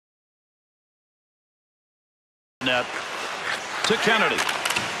Net to Kennedy. 1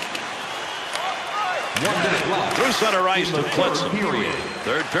 minute left. Through center ice to Blitzen.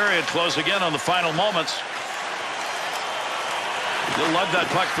 Third period close again on the final moments. He'll lug that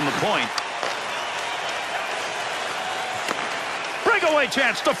puck from the point. Breakaway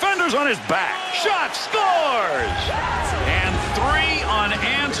chance. Defenders on his back. Shot. Scores. And 3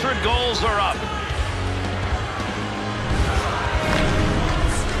 unanswered goals are up.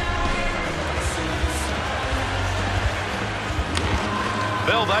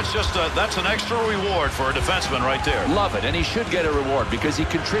 Bill, that's an extra reward for a defenseman right there. Love it, and he should get a reward because he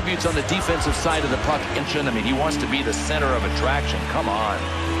contributes on the defensive side of the puck. I mean, he wants to be the center of attraction. Come on.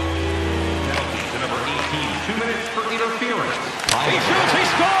 Penalty to number 18. 2 minutes for interference. He shoots, he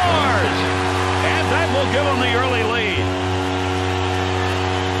scores! And that will give him the early lead.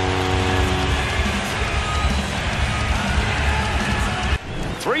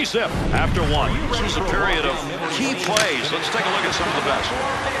 Three-zip after one. This was a period of key plays. Let's take a look at some of the best.